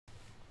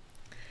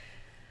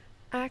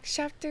Acts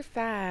chapter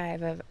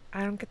 5 of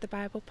I Don't Get the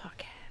Bible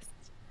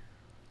podcast.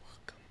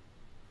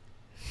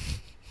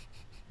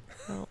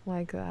 I don't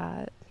like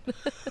that.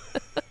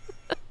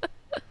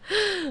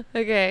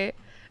 Okay,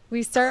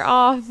 we start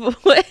off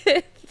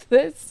with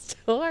this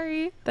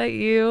story that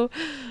you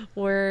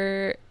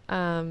were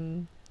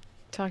talking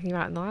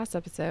about in the last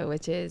episode,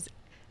 which is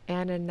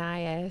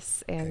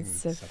Ananias and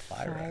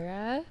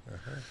Sapphira,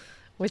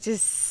 which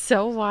is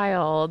so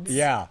wild.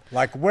 Yeah,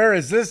 like where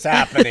is this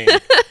happening?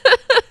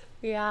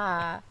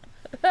 Yeah.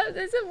 That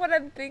isn't what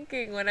I'm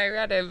thinking when I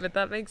read it, but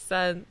that makes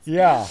sense.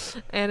 Yeah.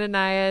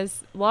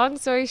 Ananias, long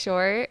story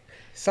short,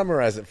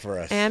 Summarize it for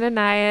us.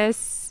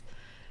 Ananias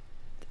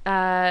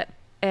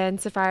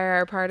and Sapphira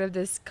are part of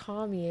this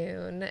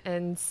commune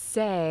and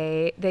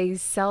they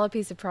sell a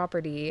piece of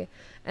property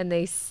and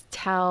they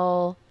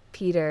tell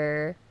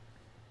Peter,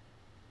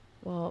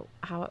 well,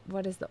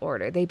 what is the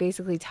order? They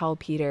basically tell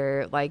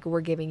Peter, like,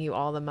 we're giving you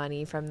all the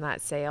money from that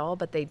sale,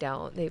 but they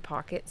don't. They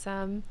pocket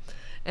some.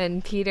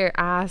 And Peter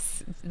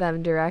asks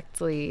them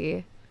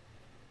directly,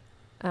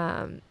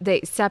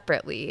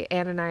 separately.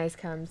 Ananias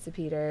comes to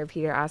Peter.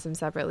 Peter asks him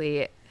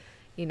separately,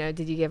 did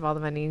you give all the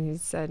money? And he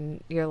said,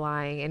 you're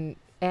lying. And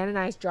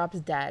Ananias drops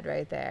dead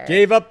right there.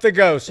 Gave up the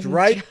ghost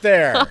right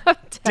there.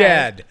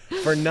 Dead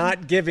for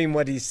not giving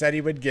what he said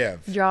he would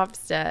give.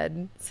 Drops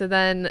dead. So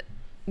then,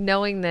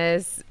 knowing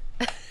this,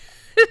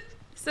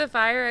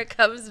 Sapphira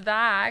comes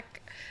back.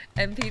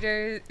 And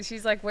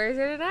she's like, where's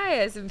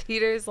Ananias? And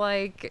Peter's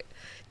like,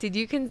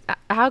 he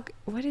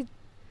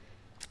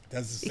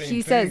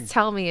says,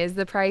 tell me, is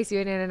the price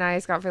you and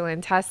Ananias got for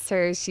land? Tests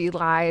her, she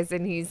lies,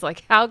 and he's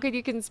like, how could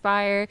you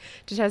conspire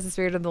to test the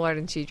Spirit of the Lord?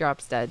 And she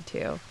drops dead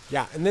too.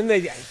 Yeah, and then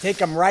they take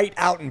him right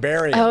out and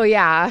bury him. Oh,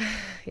 yeah.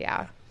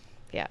 Yeah.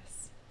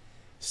 Yes.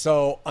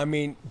 So, I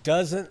mean,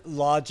 doesn't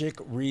logic,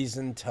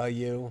 reason tell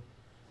you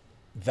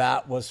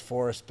that was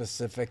for a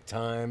specific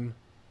time?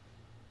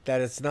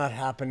 That it's not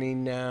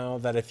happening now?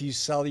 That if you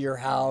sell your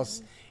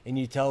house and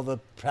you tell the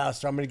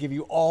pastor, I'm going to give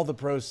you all the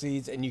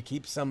proceeds and you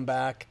keep some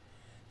back,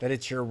 that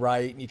it's your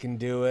right and you can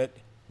do it?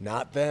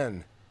 Not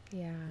then.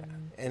 Yeah.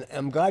 And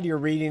I'm glad you're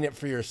reading it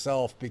for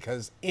yourself,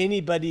 because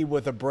anybody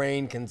with a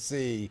brain can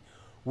see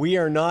we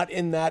are not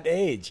in that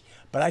age.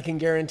 But I can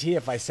guarantee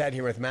if I sat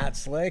here with Matt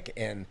Slick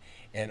and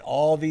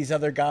all these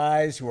other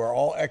guys who are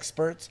all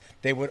experts,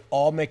 they would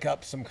all make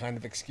up some kind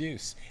of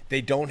excuse.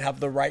 They don't have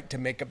the right to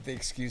make up the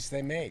excuse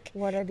they make.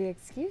 What are the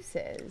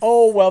excuses?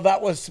 Oh, well,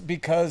 that was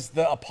because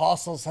the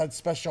apostles had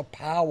special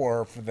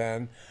power for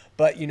them.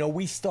 But,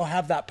 we still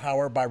have that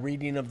power by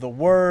reading of the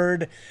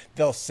word.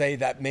 They'll say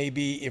that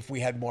maybe if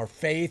we had more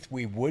faith,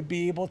 we would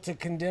be able to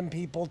condemn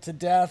people to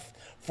death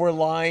for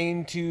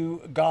lying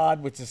to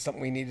God, which is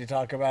something we need to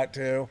talk about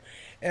too.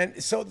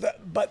 And so,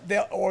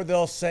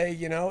 they'll say,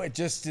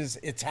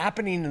 it's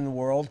happening in the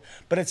world,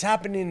 but it's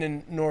happening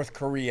in North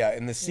Korea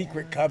in the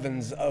secret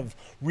covens of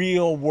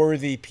real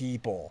worthy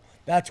people.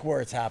 That's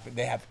where it's happening.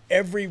 They have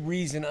every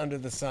reason under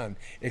the sun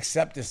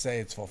except to say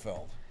it's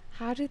fulfilled.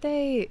 How do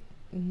they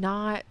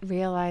not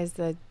realize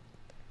that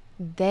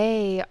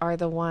they are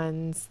the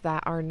ones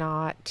that are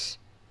not,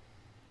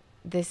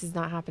 this is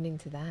not happening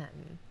to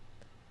them?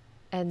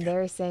 And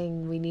they're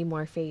saying we need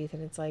more faith.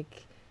 And it's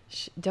like,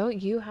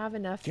 don't you have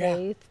enough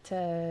faith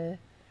to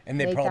And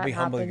they make probably that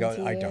humbly go,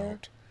 happen to I you?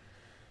 don't.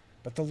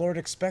 But the Lord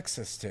expects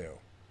us to.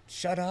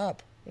 Shut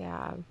up.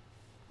 Yeah.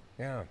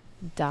 Yeah.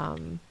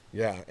 Dumb.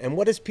 Yeah. And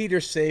what does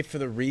Peter say for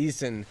the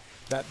reason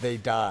that they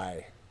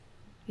die?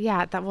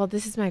 Yeah,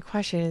 this is my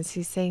question. Is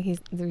he's saying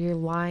you're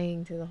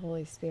lying to the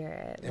Holy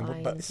Spirit?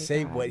 But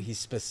say God. what he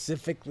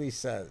specifically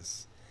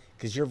says,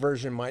 because your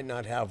version might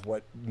not have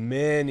what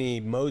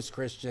most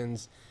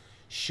Christians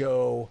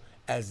show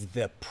as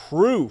the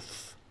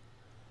proof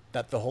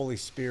that the Holy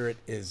Spirit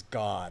is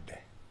God,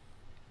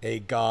 a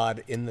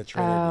God in the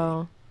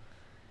Trinity.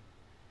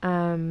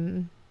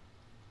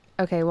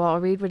 Okay, well, I'll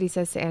read what he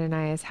says to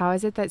Ananias. How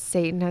is it that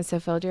Satan has so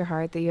filled your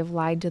heart that you have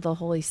lied to the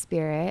Holy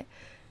Spirit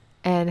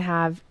and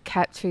have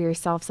kept for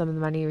yourself some of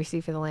the money you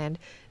received for the land?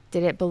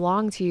 Did it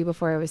belong to you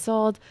before it was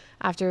sold?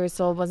 After it was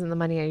sold, wasn't the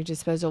money at your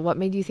disposal? What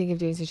made you think of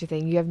doing such a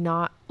thing? You have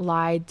not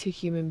lied to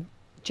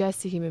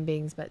just to human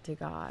beings, but to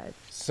God.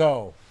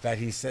 So that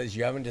he says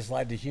you haven't just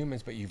lied to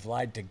humans, but you've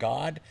lied to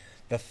God.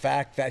 The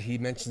fact that he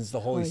mentions the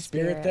Holy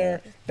Spirit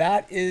there,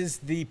 that is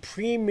the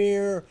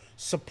premier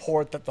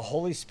support that the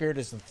Holy Spirit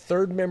is the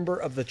third member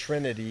of the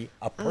Trinity,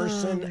 a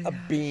person, a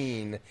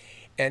being,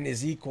 and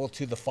is equal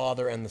to the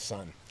Father and the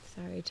Son.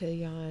 Sorry to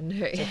yawn.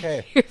 It's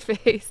okay. Your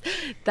face.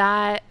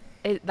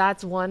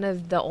 That's one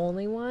of the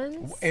only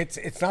ones?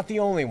 It's not the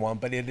only one,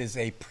 but it is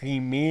a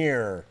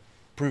premier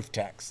proof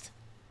text.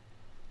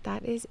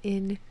 That is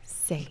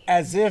insane.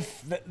 As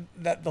if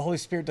that the Holy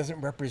Spirit doesn't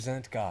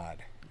represent God.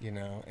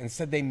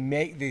 Instead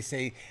they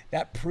say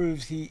that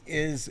proves he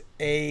is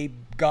a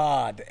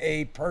God,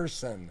 a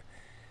person.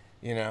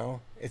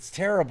 It's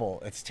terrible.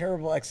 It's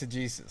terrible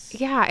exegesis.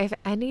 Yeah, if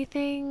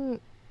anything,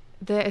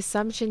 the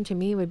assumption to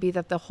me would be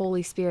that the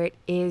Holy Spirit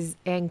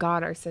and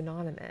God are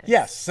synonymous.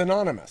 Yes,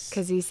 synonymous.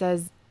 Because he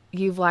says,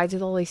 you've lied to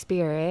the Holy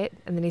Spirit.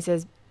 And then he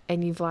says,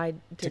 and you've lied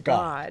to To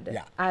God, God.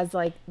 yeah. As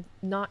like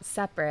not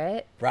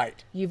separate.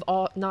 Right. You've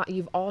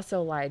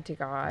also lied to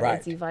God. Right.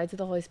 It's you've lied to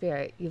the Holy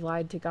Spirit. You've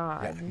lied to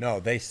God. Yeah. No,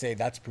 they say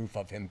that's proof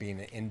of him being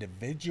an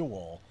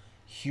individual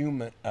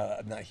human,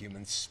 not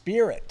human,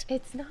 spirit.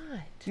 It's not.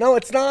 No,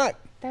 it's not.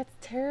 That's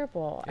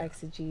terrible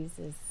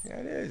exegesis. Yeah,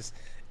 it is.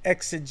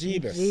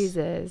 Exegebus.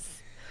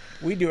 Jesus.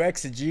 We do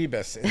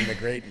exegebus in the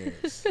great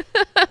news.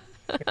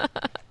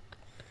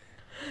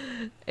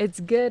 It's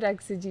good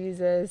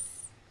exegesis,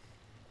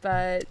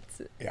 but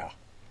Yeah.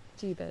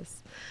 Jeebus.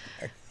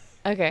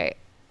 Okay.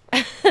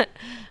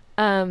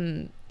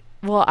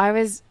 Well, I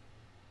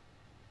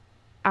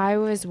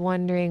was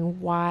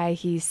wondering why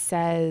he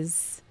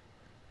says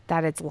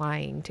that it's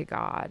lying to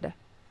God.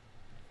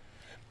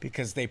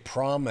 Because they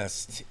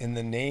promised in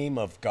the name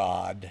of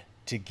God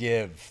to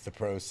give the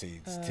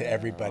proceeds to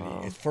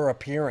everybody. It's for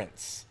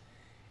appearance.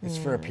 It's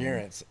for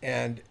appearance.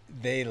 And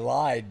they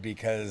lied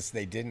because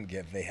they didn't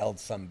give. They held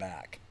some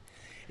back.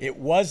 It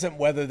wasn't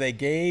whether they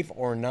gave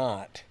or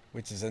not,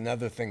 which is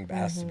another thing that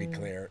has to be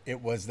clear.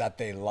 It was that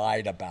they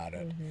lied about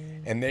it.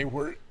 And they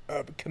were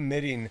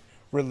committing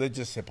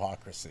religious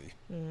hypocrisy.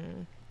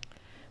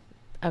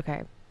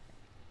 Okay.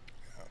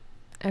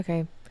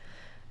 Okay.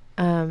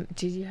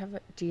 Do you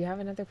have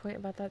another point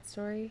about that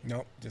story?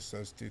 Nope, just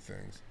those two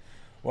things.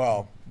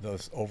 Well,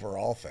 those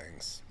overall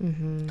things.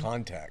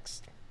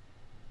 Context.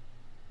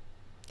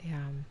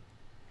 Yeah.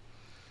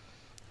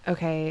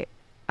 Okay.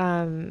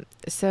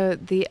 So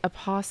the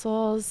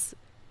apostles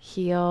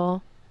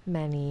heal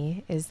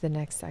many is the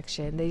next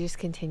section. They just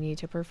continue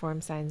to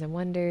perform signs and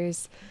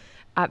wonders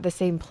at the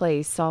same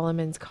place,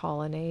 Solomon's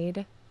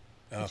colonnade,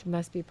 which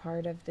must be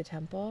part of the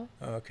temple.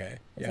 Okay.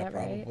 Is Yeah, that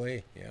right?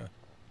 probably. Yeah.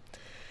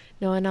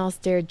 No one else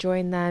dared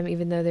join them,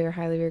 even though they were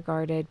highly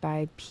regarded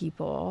by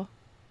people.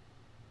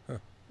 Huh.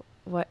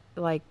 What,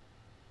 like,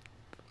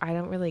 I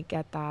don't really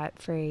get that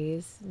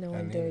phrase. No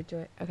one neither. dared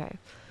join. Okay.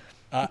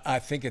 I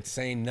think it's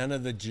saying none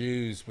of the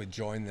Jews would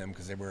join them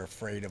because they were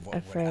afraid of what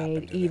would happen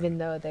Afraid, to even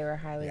them. though they were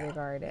highly Yeah,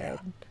 regarded. yeah.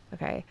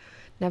 Okay.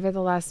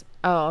 Nevertheless,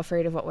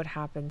 afraid of what would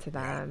happen to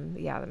them.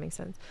 Yeah, that makes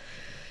sense.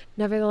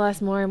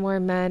 Nevertheless, more and more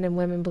men and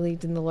women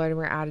believed in the Lord and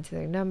were added to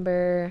their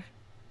number.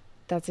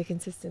 That's a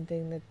consistent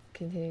thing that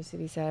continues to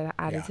be said,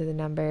 added Yeah. to the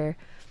number.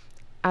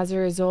 As a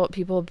result,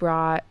 people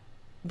brought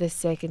the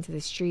sick into the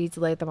streets,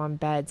 laid them on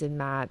beds and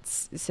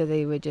mats so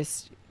they would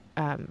just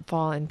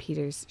fall in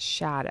Peter's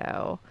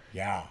shadow.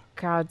 Yeah.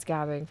 Crowds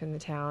gathering from the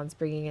towns,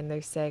 bringing in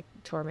their sick,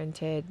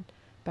 tormented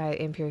by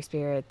impure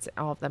spirits.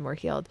 All of them were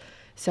healed.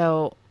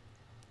 So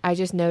I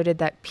just noted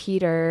that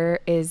Peter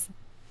is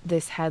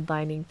this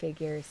headlining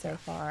figure so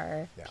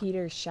far. Yeah.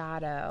 Peter's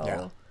shadow.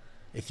 Yeah.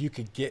 If you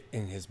could get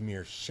in his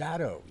mere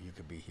shadow, you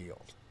could be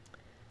healed.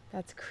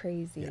 That's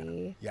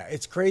crazy. Yeah,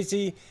 it's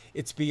crazy.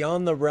 It's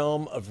beyond the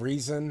realm of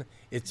reason.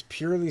 It's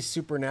purely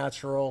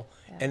supernatural,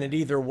 and it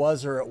either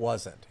was or it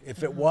wasn't.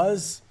 If it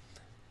was,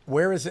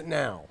 where is it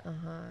now?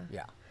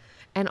 Yeah.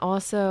 And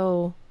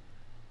also,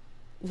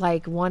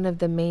 like, one of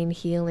the main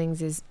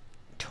healings is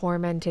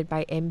tormented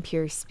by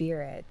impure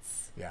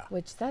spirits. Yeah.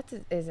 Which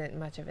isn't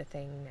much of a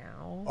thing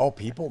now. Oh,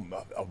 people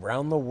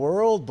around the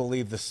world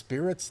believe the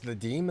spirits, the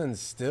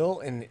demons still,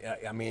 and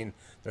I mean,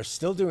 they're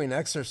still doing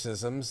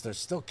exorcisms. They're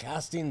still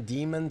casting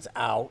demons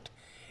out.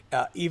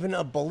 Even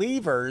of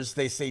believers,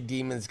 they say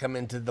demons come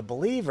into the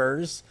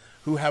believers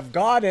who have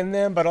God in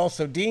them, but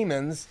also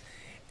demons.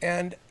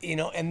 And,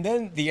 and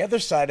then the other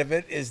side of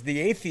it is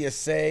the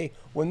atheists say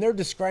when they're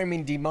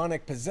describing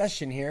demonic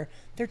possession here,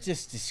 they're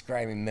just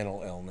describing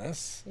mental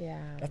illness.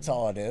 Yeah. That's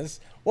all it is.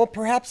 Well,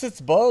 perhaps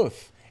it's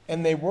both.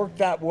 And they work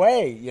that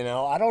way,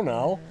 I don't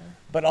know.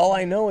 But all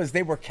I know is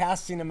they were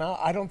casting them out.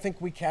 I don't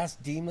think we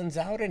cast demons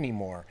out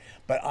anymore.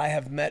 But I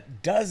have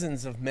met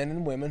dozens of men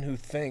and women who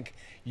think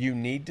you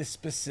need to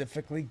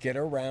specifically get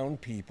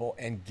around people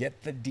and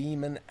get the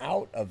demon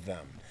out of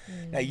them.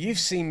 Now, you've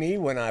seen me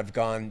when I've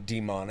gone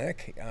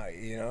demonic,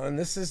 and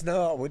this is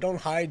we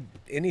don't hide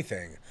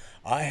anything.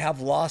 I have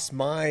lost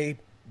my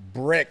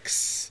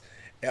bricks.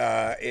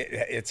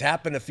 It's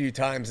happened a few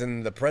times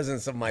in the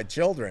presence of my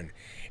children.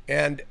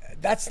 And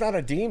that's not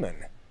a demon.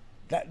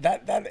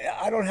 That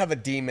I don't have a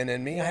demon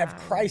in me. I have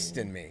Christ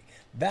in me.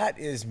 That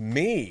is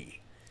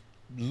me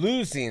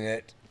losing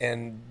it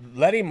and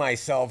letting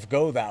myself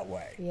go that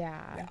way.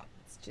 Yeah.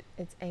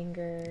 It's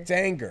anger. It's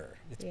anger.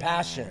 It's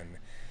passion.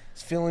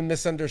 It's feeling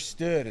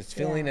misunderstood. It's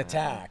feeling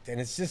attacked. And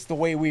it's just the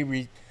way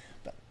we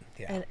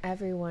And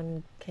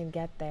everyone can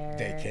get there.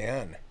 They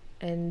can.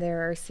 And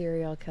there are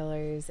serial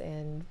killers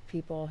and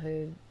people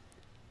who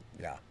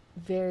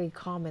very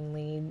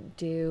commonly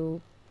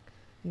do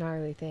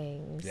gnarly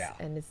things. Yeah.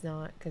 And it's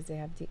not because they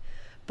have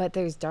but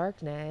there's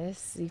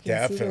darkness. You can see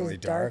Definitely there's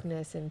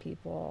darkness in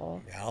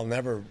people. I'll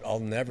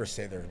never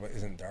say there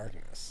isn't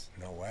darkness.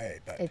 No way.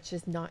 But It's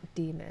just not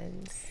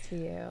demons to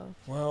you.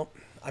 well,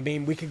 I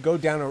mean, we could go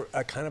down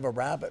a kind of a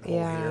rabbit hole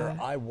Yeah. here.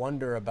 I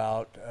wonder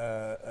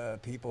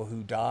about people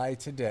who die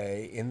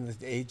today in the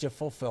age of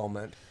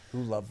fulfillment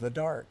who love the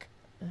dark.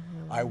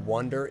 I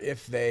wonder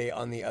if they,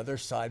 on the other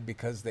side,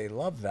 because they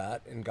love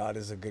that, and God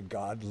is a good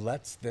God,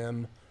 lets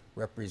them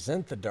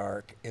represent the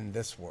dark in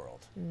this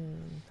world.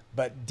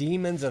 But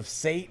demons of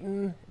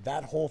Satan,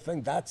 that whole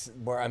thing, that's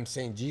where I'm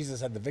saying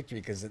Jesus had the victory,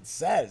 because it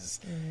says,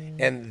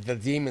 and the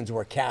demons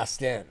were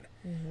cast in.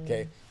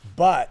 Okay.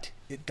 But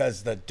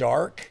does the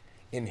dark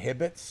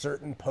inhibit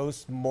certain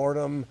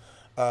post-mortem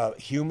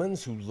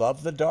humans who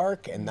love the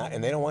dark and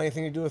they don't want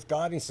anything to do with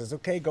God? And he says,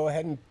 okay, go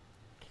ahead and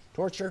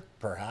torture?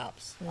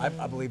 Perhaps.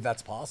 I believe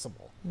that's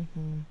possible.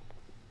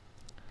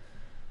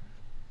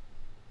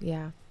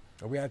 Yeah.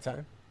 Are we out of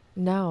time?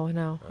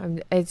 No.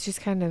 It's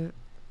just kind of,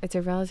 it's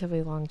a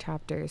relatively long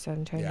chapter, so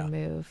I'm trying to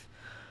move.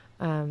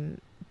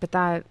 But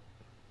that,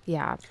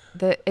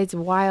 it's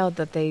wild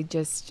that they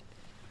just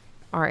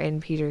are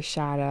in Peter's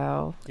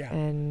shadow. Yeah.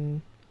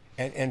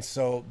 And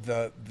so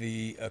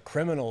the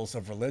criminals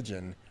of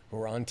religion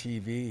who are on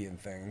TV and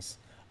things,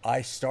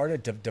 I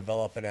started to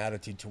develop an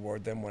attitude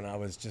toward them when I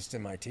was just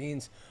in my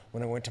teens,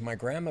 when I went to my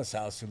grandma's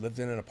house, who lived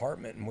in an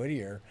apartment in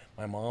Whittier,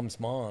 my mom's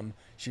mom.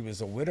 She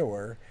was a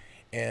widower,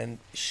 and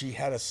she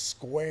had a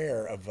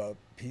square of a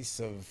piece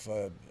of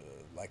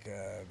like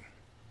a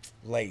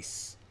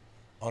lace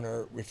on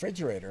her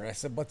refrigerator. And I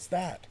said, what's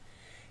that?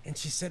 And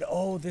she said,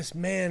 oh, this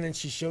man. And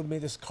she showed me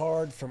this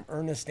card from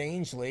Ernest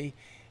Angley,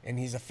 and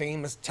he's a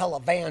famous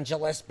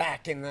televangelist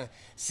back in the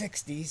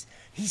 60s.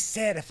 He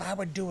said if I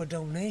would do a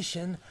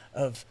donation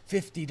of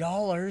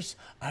 $50,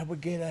 I would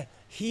get a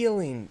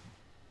healing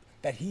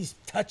that he's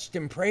touched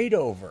and prayed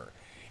over.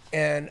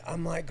 And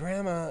I'm like,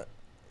 Grandma,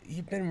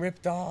 you've been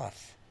ripped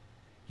off.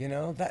 You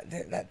know,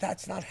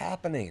 that's not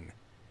happening.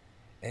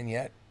 And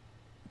yet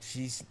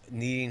she's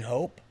needing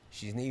hope.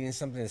 She's needing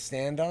something to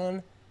stand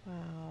on. wow.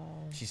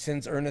 She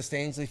sends Ernest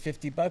Angley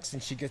 $50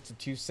 and she gets a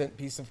 2-cent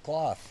piece of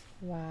cloth.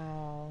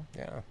 Wow.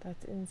 Yeah.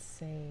 That's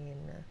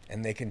insane.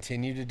 And they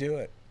continue to do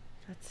it.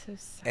 That's so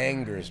sad.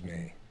 Angers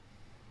me.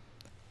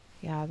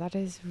 Yeah, that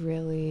is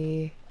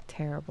really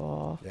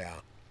terrible. Yeah.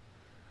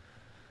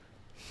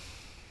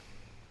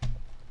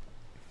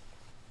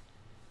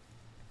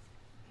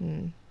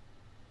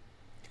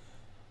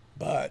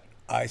 But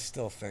I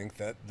still think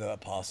that the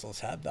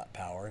apostles had that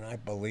power, and I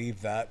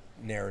believe that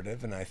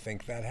narrative, and I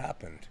think that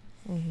happened.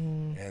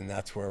 And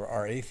that's where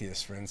our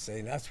atheist friends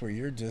say, that's where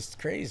you're just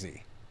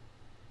crazy.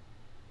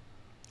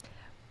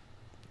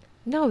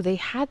 No, they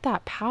had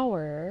that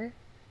power.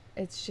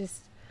 It's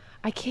just,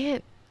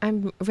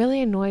 I'm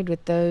really annoyed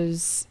with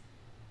those.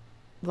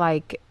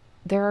 Like,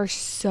 there are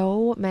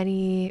so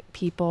many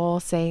people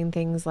saying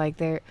things like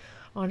they're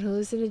on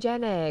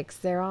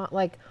hallucinogenics. They're on,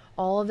 like,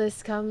 all of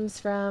this comes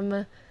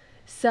from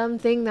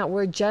something that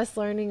we're just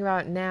learning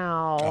about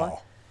now.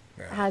 Oh,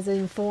 yeah. Has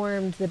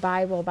informed the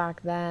Bible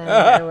back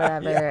then or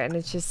whatever. Yeah. And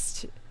it's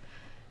just,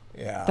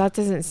 Yeah. that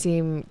doesn't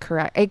seem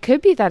correct. It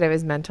could be that it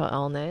was mental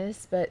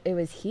illness, but it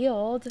was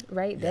healed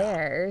right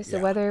there. So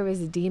Yeah. whether it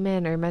was a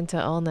demon or mental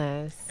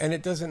illness. And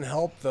it doesn't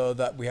help, though,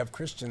 that we have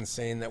Christians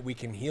saying that we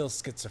can heal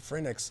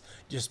schizophrenics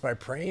just by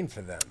praying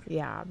for them.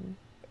 Yeah.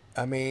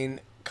 I mean,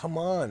 come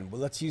on.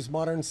 Well, let's use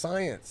modern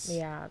science.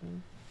 Yeah.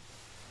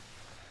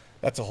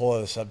 That's a whole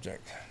other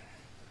subject.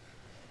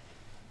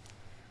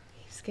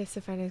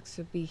 Schizophrenics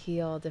would be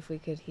healed if we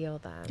could heal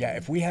them. Yeah,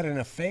 if we had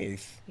enough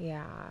faith.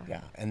 Yeah.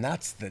 Yeah, and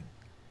that's the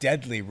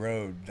deadly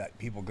road that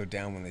people go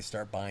down when they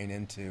start buying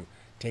into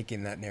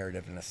taking that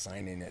narrative and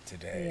assigning it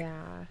today.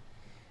 Yeah.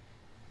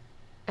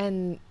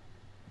 And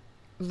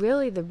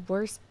really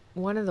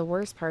one of the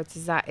worst parts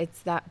is that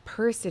it's that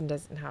person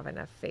doesn't have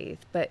enough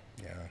faith, but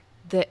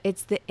Yeah.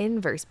 it's the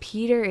inverse.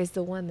 Peter is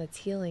the one that's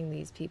healing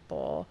these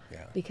people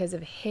Yeah. because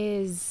of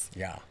his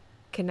Yeah.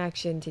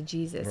 connection to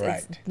Jesus.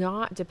 Right. It's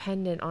not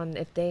dependent on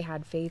if they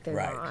had faith or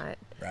Right. not.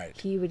 Right.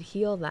 He would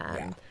heal them.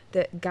 Yeah.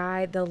 The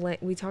guy,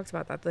 we talked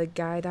about that. The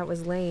guy that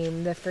was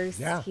lame, the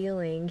first Yeah.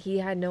 healing, he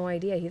had no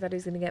idea. He thought he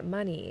was going to get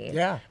money.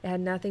 Yeah. It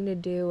had nothing to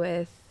do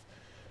with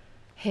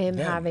him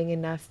Them. having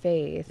enough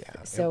faith.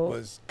 Yeah. So it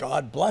was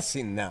God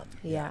blessing them.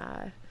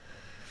 yeah.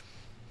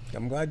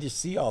 I'm glad you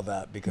see all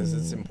that because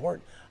it's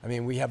important. I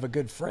mean, we have a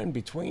good friend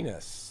between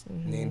us.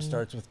 Name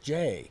starts with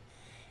J.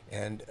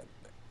 And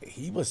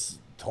he was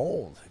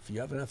told, if you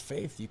have enough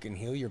faith, you can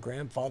heal your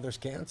grandfather's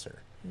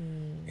cancer.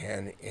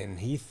 And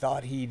he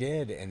thought he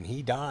did, and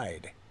he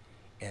died.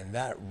 And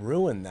that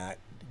ruined that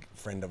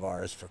friend of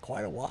ours for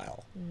quite a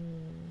while.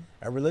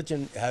 Our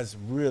religion has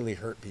really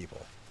hurt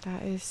people.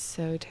 That is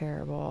so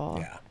terrible.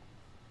 Yeah.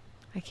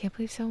 I can't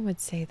believe someone would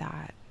say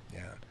that.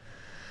 Yeah.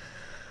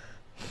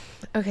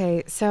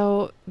 Okay,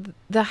 so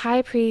the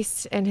high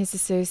priest and his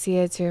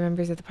associates, who are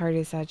members of the party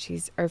of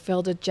Sadducees, are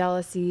filled with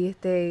jealousy.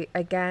 They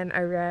again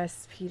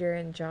arrest Peter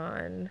and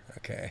John.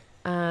 Okay.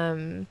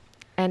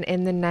 And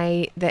in the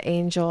night, the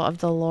angel of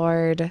the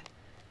Lord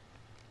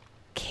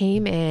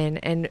came in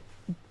and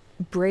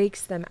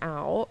breaks them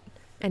out.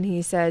 And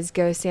he says,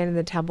 go stand in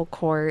the temple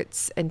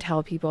courts and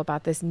tell people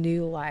about this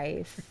new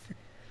life.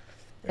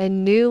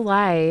 And new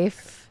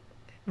life,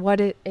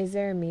 is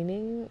there a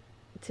meaning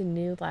to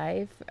new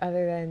life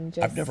other than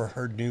just... I've never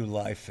heard new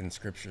life in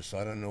scripture, so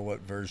I don't know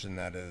what version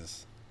that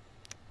is.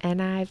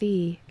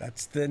 NIV.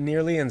 That's the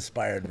nearly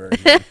inspired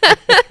version.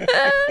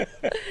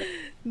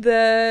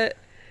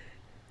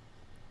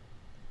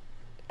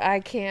 I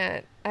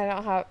can't. I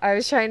don't have. I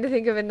was trying to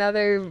think of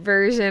another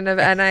version of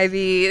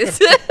NIVs.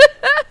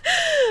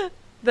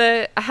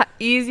 The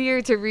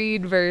easier to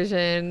read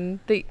version.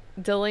 The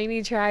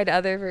Delaney tried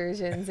other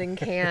versions and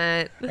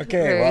can't.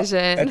 Okay, version.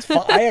 well, that's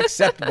fine. I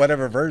accept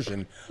whatever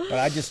version, but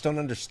I just don't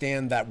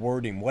understand that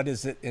wording. What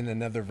is it in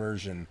another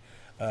version?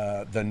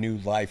 The new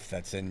life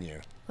that's in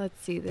you.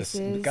 Let's see. This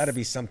This is got to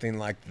be something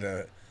like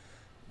the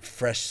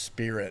fresh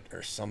spirit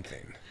or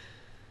something.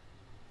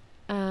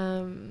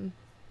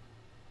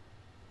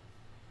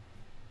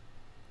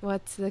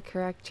 What's the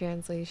correct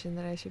translation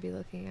that I should be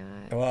looking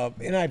at? Well,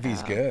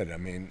 NIV's good. I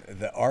mean,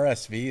 the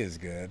RSV is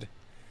good.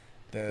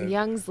 The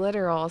Young's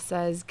literal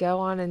says, "Go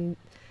on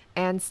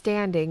and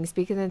standing,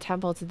 speak in the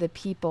temple to the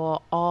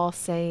people all the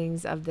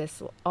sayings of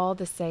this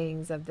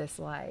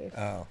life."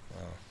 oh,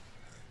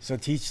 so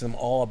teach them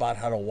all about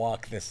how to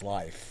walk this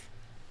life.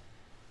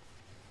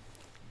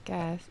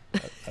 Guess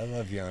I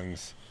love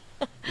Young's.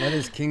 What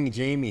does King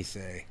Jamie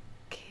say?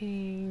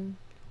 King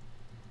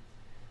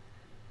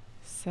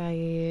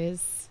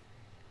says,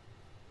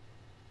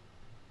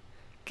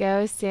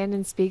 "Go stand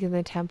and speak in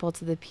the temple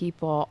to the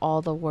people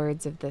all the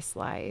words of this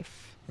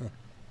life."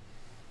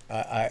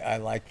 I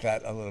like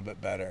that a little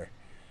bit better.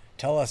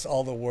 Tell us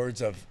all the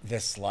words of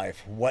this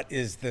life. What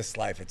is this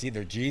life? It's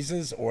either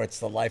Jesus or it's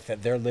the life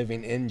that they're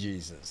living in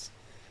Jesus.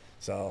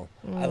 So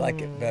I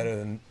like it better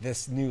than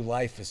this new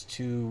life is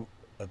too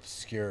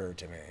obscure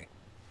to me.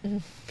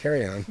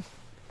 Carry on.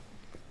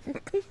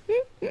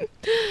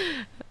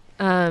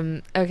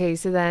 Okay,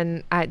 so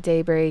then at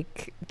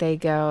daybreak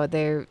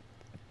they're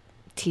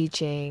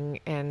teaching,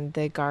 and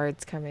the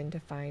guards come in to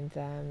find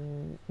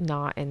them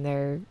not in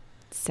their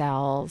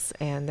cells,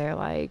 and they're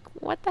like,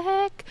 "What the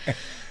heck?"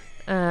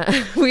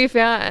 We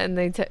found, and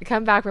they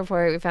come back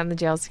before we found the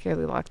jail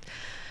securely locked.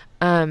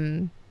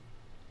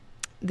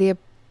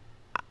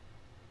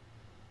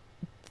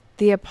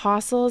 The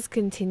apostles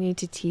continue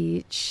to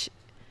teach,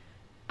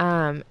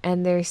 and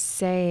they're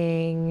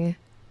saying,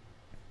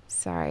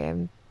 sorry,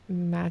 I'm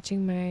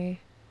matching my.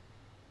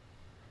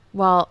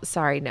 Well,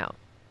 sorry, no.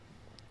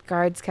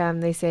 Guards come,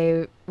 they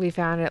say, "We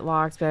found it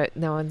locked, but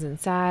no one's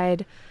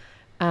inside."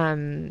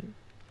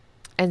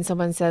 And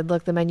someone said,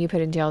 "Look, the men you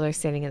put in jail are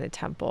standing in the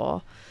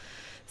temple."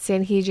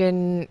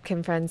 Sanhedrin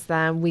confronts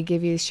them. "We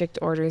give you strict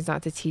orders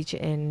not to teach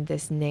in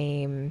this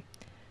name.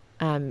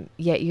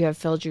 Yet you have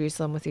filled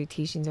Jerusalem with your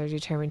teachings, are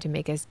determined to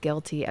make us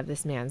guilty of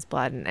this man's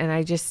blood." And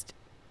I just,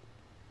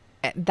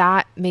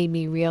 that made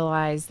me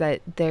realize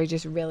that they're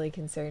just really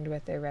concerned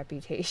with their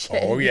reputation.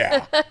 Oh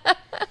yeah.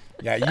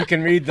 Yeah, you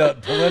can read the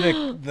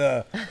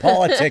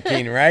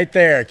politicking right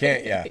there,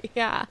 can't you?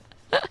 Yeah.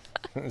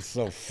 It's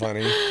so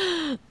funny.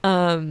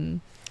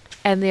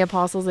 And the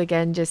apostles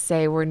again just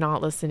say, "We're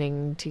not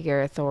listening to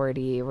your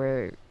authority.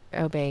 We're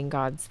obeying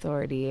God's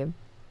authority.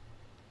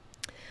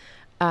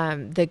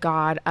 The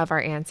God of our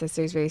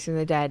ancestors raised from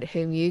the dead,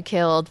 whom you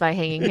killed by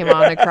hanging him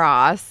on a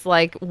cross."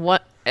 Like,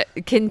 what?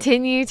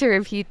 Continue to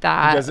repeat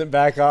that. He doesn't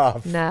back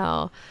off.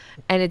 No.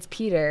 And it's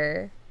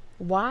Peter.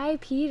 Why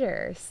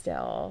Peter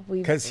still?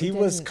 Because he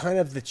was kind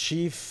of the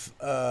chief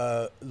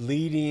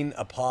leading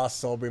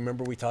apostle.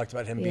 Remember, we talked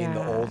about him being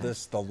the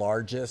oldest, the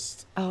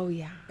largest. Oh,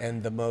 yeah.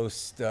 And the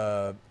most,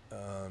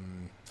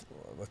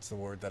 what's the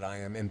word that I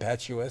am?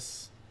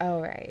 Impetuous.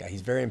 Oh, right. Yeah,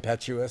 he's very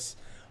impetuous.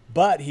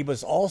 But he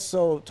was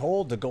also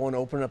told to go and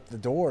open up the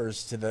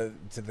doors to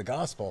the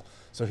gospel.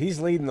 So he's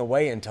leading the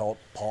way until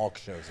Paul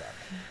shows up.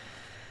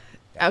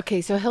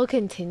 Okay, so he'll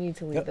continue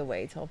to lead the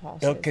way till Paul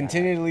shows He'll up.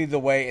 continue to lead the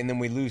way, and then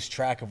we lose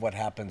track of what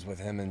happens with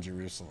him in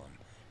Jerusalem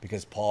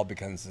because Paul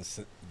becomes the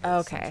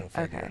central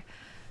figure.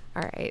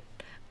 All right.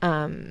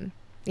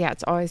 Yeah,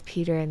 it's always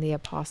Peter and the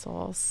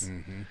apostles.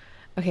 Mm-hmm.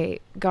 Okay,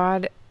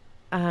 God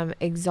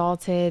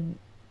exalted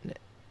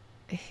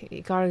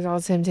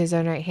him to his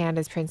own right hand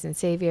as Prince and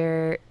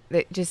Savior.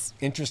 That just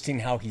interesting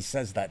how he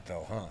says that,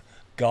 though, huh?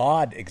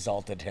 God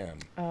exalted him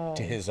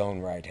to his own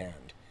right hand.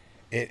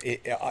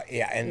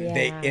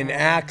 They in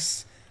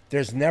Acts,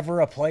 there's never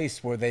a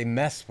place where they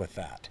mess with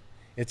that.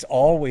 It's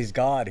always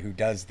God who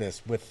does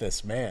this with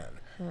this man,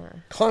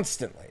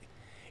 constantly.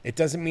 It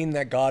doesn't mean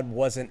that God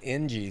wasn't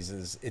in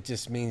Jesus. It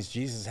just means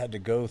Jesus had to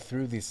go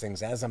through these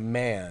things as a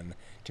man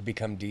to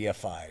become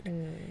deified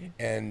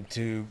and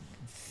to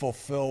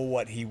fulfill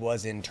what he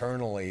was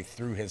internally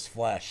through his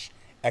flesh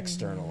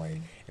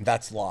externally. And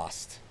that's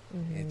lost.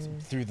 It's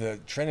through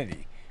the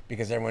Trinity,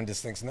 because everyone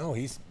just thinks, no,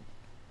 he's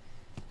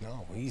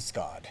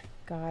God.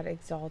 God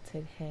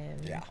exalted him.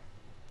 Yeah.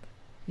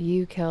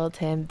 You killed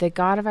him. The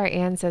God of our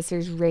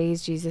ancestors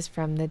raised Jesus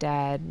from the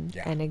dead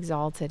and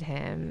exalted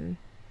him.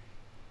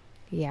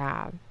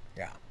 Yeah.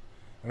 Yeah.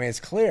 I mean,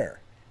 it's clear.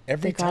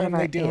 Every time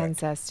they do it. The God of our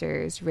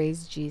ancestors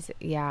raised Jesus.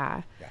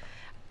 Yeah.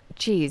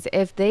 Geez,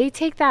 if they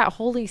take that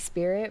Holy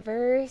Spirit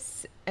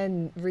verse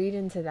and read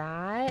into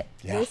that,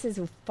 this is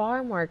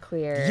far more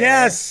clear.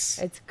 Yes.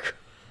 It's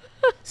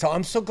So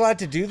I'm so glad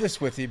to do this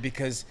with you,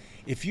 because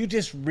if you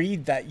just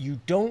read that, you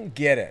don't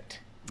get it.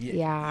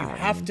 You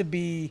have to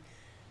be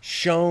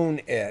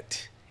shown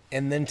it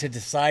and then to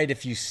decide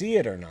if you see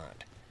it or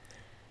not.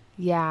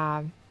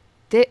 Yeah.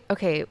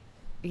 Okay,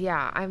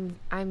 yeah,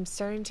 I'm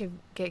starting to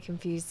get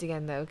confused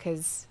again though,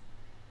 because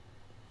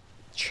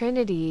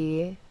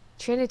Trinitarians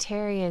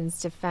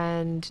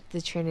defend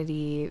the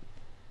Trinity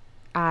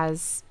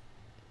as,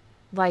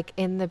 like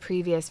in the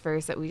previous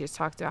verse that we just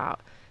talked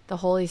about, the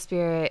Holy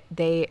Spirit,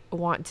 they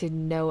want to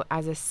know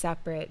as a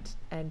separate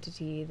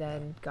entity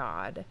than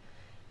God.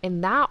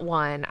 In that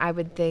one, I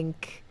would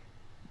think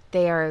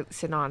they are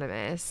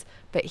synonymous.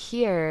 But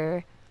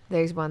here,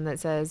 there's one that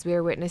says, "We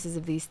are witnesses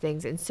of these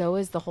things, and so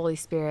is the Holy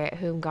Spirit,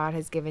 whom God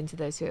has given to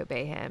those who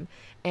obey him."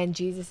 And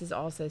Jesus is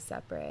also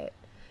separate.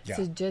 Yeah.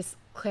 So just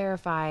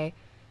clarify,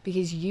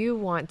 because you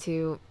want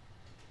to,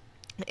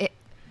 it,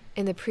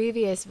 in the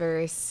previous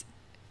verse,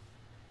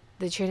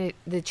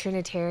 the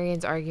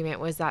Trinitarians' argument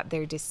was that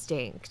they're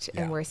distinct,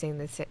 Yeah. and we're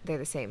saying they're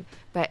the same.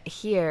 But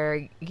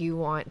here, you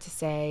want to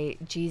say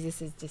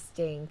Jesus is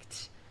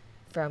distinct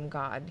from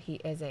God. He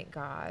isn't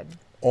God.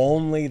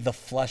 Only the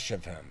flesh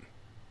of him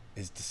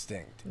is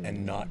distinct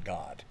and not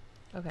God.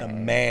 Okay. The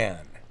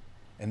man.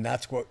 And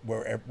that's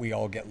where we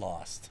all get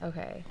lost.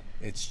 Okay.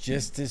 It's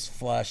just his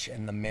flesh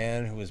and the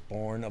man who was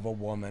born of a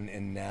woman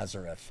in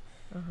Nazareth.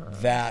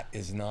 That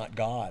is not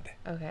God.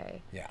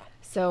 Okay. Yeah.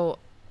 So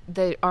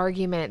the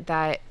argument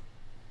that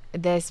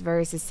this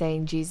verse is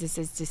saying Jesus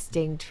is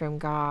distinct from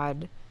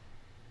God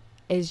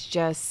is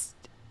just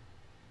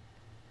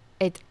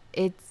it's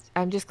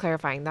I'm just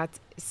clarifying. That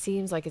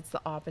seems like it's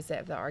the opposite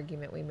of the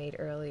argument we made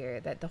earlier,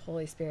 that the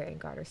Holy Spirit and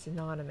God are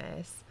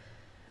synonymous.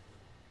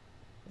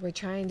 We're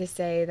trying to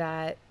say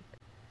that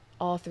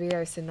all three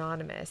are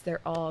synonymous.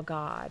 They're all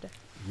God.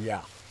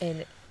 Yeah. And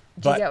do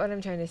But- you get what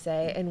I'm trying to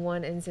say? In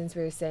one instance,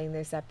 we were saying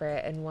they're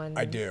separate, and one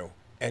I do.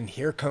 And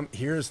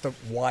here's the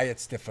why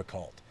it's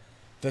difficult.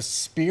 The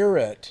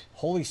Spirit,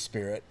 Holy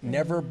Spirit,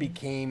 never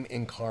became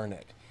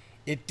incarnate.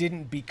 It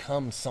didn't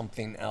become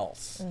something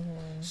else.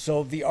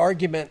 So the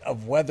argument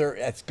of whether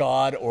it's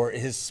God or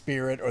his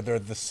Spirit or they're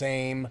the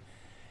same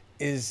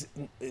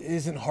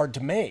isn't hard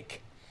to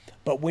make.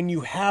 But when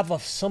you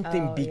have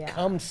something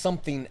become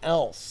something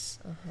else,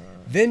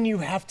 then you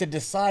have to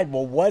decide,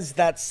 well, was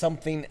that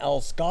something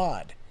else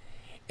God?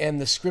 And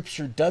the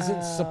scripture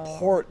doesn't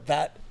support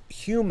that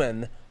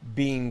human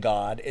being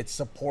God. It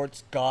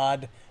supports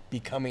God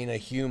becoming a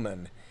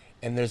human.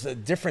 And there's a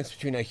difference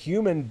between a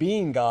human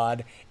being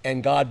God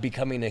and God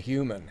becoming a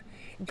human.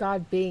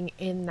 God being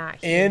in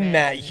that human. In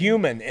that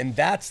human. And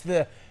that's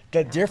the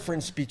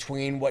difference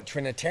between what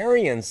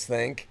Trinitarians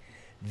think.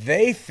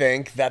 They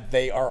think that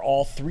they are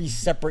all three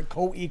separate,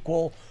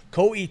 co-equal,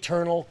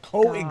 co-eternal,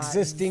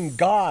 coexisting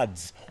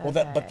gods. Well,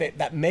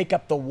 that make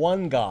up the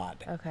one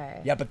God.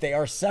 Okay. Yeah, but they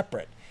are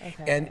separate.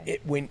 Okay. And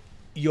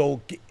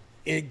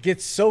it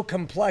gets so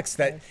complex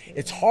that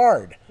it's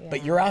hard.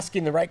 But you're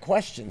asking the right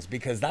questions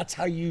because that's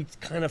how you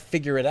kind of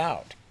figure it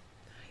out.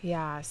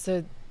 Yeah.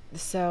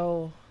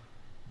 So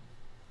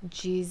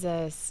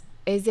Jesus,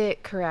 is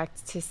it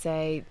correct to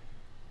say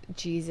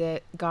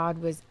God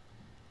was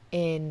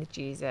in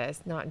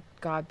Jesus, not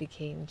God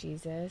became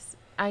Jesus?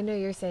 I know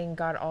you're saying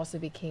God also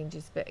became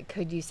Jesus, but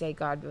could you say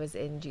God was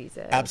in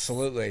Jesus?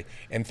 Absolutely.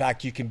 In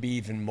fact, you can be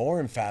even more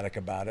emphatic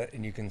about it,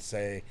 and you can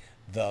say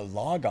the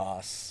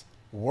Logos,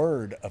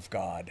 Word of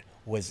God,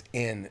 was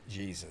in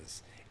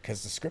Jesus,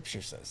 because the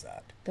Scripture says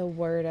that. The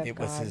Word of God. It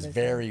was his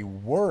very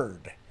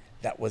Word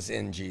that was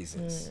in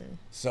Jesus.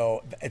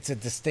 So it's a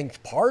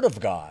distinct part of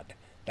God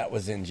that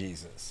was in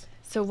Jesus.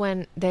 So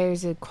when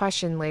there's a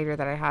question later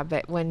that I have,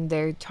 but when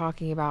they're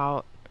talking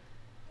about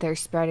they're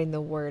spreading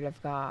the word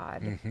of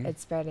God,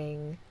 it's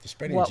spreading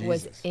what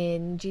was Jesus.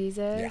 in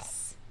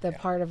Jesus, the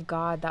part of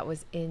God that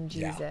was in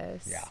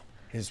Jesus. Yeah,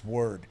 his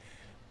word.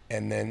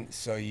 And then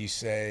so you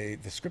say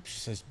the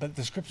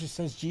scripture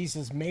says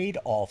Jesus made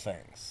all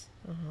things,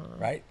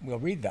 right? We'll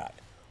read that.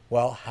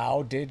 Well,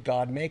 how did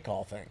God make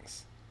all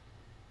things?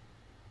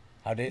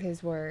 How did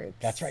His words.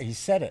 That's right. He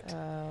said it.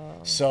 Oh.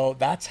 So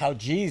that's how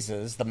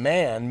Jesus, the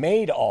man,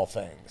 made all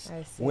things.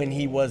 I see. When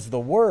he was the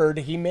Word,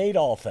 he made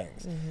all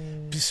things.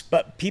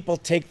 But people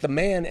take the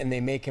man and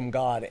they make him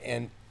God.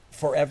 And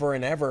forever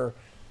and ever,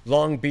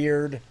 long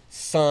beard,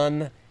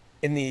 son,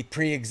 in the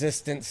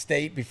pre-existent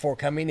state before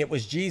coming, it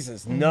was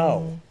Jesus.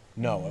 No,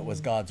 it was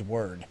God's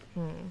Word.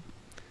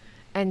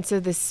 And so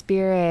the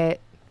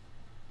Spirit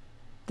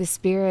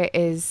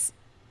is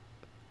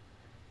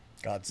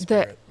God's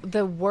Spirit.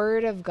 the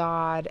Word of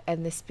God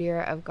and the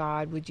Spirit of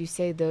God. Would you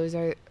say those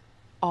are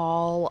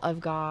all of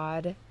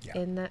God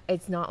in that?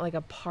 It's not like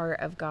a part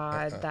of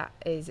God that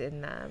is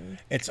in them.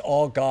 It's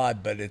all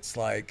God, but it's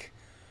like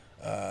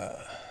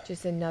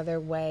Just another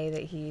way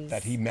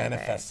that he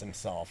manifests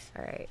himself.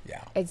 All right.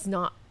 Yeah. It's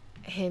not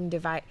him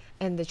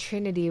and the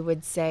Trinity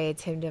would say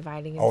it's him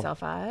dividing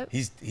himself up.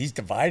 He's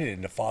divided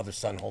into Father,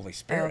 Son, Holy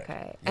Spirit.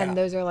 Okay. Yeah. And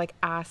those are like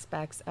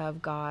aspects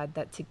of God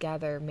that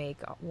together make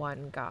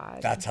one God.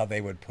 That's how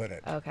they would put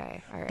it.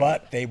 Okay. All right.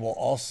 But they will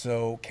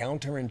also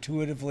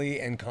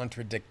counterintuitively and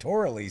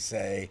contradictorily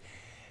say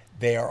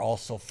they are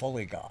also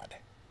fully God.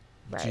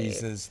 Right.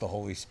 Jesus, the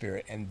Holy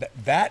Spirit. And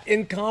that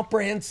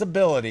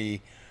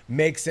incomprehensibility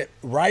makes it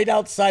right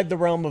outside the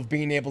realm of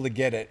being able to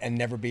get it and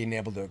never being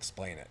able to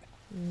explain it.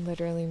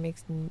 Literally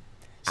makes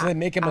So they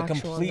make him a actual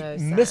complete no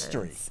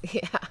mystery. sense.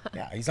 Yeah.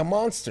 Yeah, he's a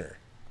monster.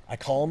 I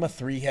call him a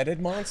three-headed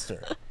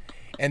monster.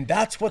 And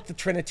that's what the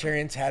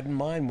Trinitarians had in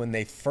mind when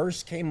they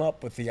first came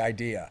up with the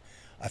idea.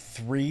 A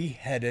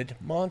three-headed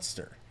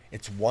monster.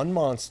 It's one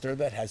monster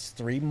that has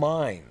three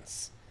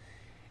minds.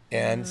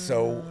 And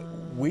so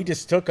we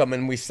just took them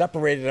and we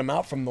separated them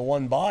out from the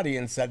one body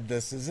and said,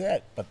 this is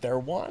it. But they're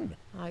one.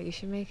 Oh, you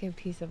should make a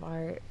piece of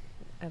art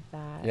of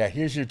that. Yeah,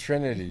 here's your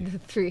Trinity. The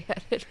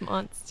three-headed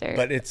monster.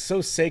 But it's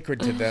so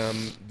sacred to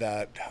them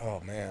that, oh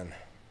man,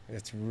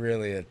 it's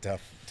really a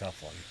tough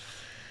one.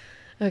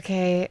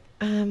 Okay,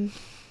 I'm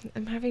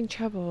having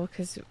trouble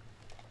because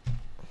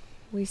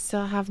we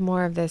still have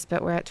more of this,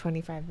 but we're at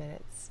 25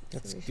 minutes.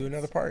 Let's do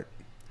another part.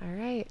 All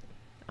right,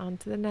 on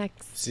to the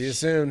next. See you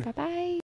soon. Bye-bye.